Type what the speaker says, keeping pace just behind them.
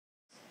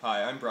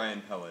Hi, I'm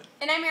Brian Pellet.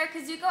 And I'm Erica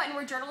Zuko, and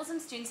we're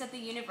journalism students at the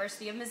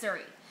University of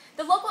Missouri.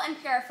 The local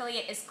NPR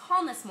affiliate is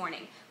calm this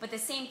morning, but the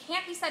same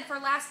can't be said for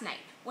last night,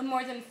 when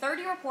more than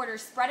 30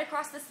 reporters spread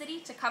across the city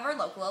to cover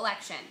local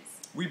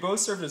elections. We both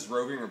served as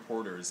roving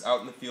reporters,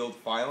 out in the field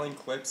filing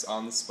clips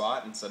on the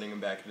spot and sending them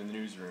back into the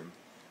newsroom.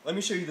 Let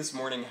me show you this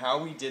morning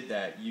how we did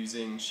that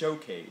using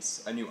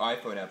Showcase, a new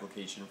iPhone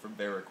application from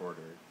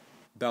VeriCorder.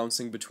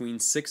 Bouncing between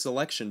 6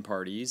 election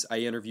parties, I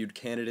interviewed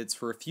candidates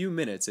for a few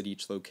minutes at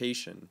each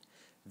location.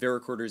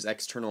 VeriCorder's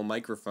external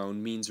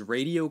microphone means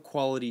radio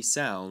quality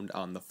sound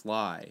on the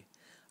fly.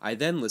 I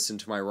then listened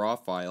to my raw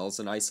files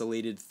and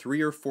isolated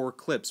 3 or 4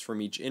 clips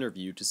from each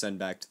interview to send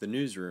back to the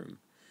newsroom.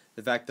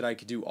 The fact that I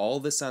could do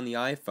all this on the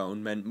iPhone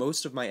meant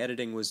most of my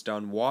editing was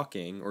done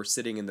walking or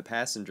sitting in the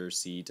passenger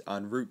seat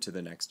en route to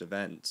the next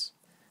event.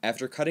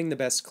 After cutting the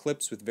best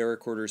clips with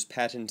VeriCorder's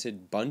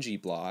patented bungee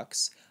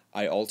blocks,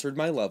 I altered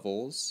my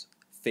levels,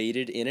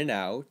 faded in and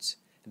out,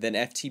 then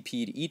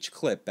FTP'd each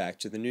clip back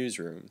to the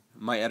newsroom.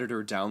 My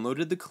editor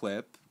downloaded the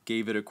clip,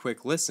 gave it a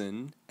quick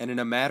listen, and in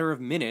a matter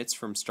of minutes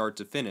from start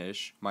to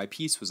finish, my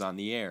piece was on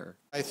the air.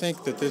 I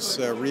think that this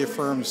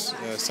reaffirms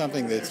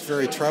something that's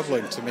very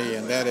troubling to me,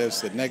 and that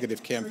is that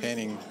negative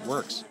campaigning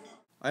works.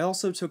 I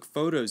also took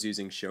photos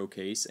using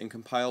Showcase and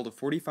compiled a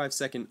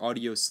 45-second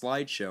audio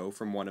slideshow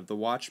from one of the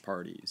watch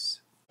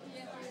parties.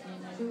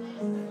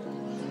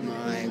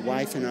 My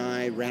wife and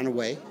I ran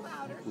away.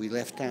 We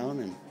left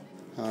town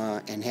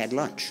and had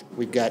lunch.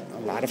 We've got a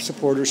lot of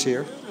supporters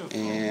here,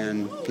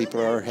 and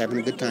people are having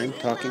a good time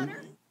talking.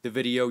 The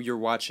video you're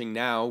watching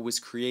now was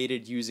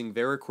created using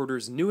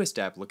VeriCorder's newest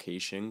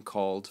application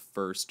called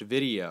First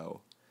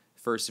Video.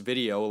 First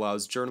Video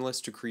allows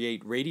journalists to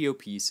create radio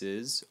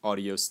pieces,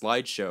 audio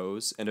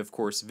slideshows, and of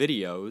course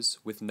videos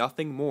with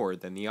nothing more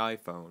than the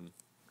iPhone.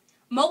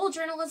 Mobile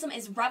journalism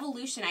is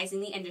revolutionizing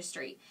the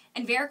industry,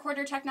 and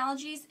VeriCorder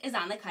Technologies is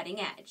on the cutting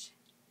edge.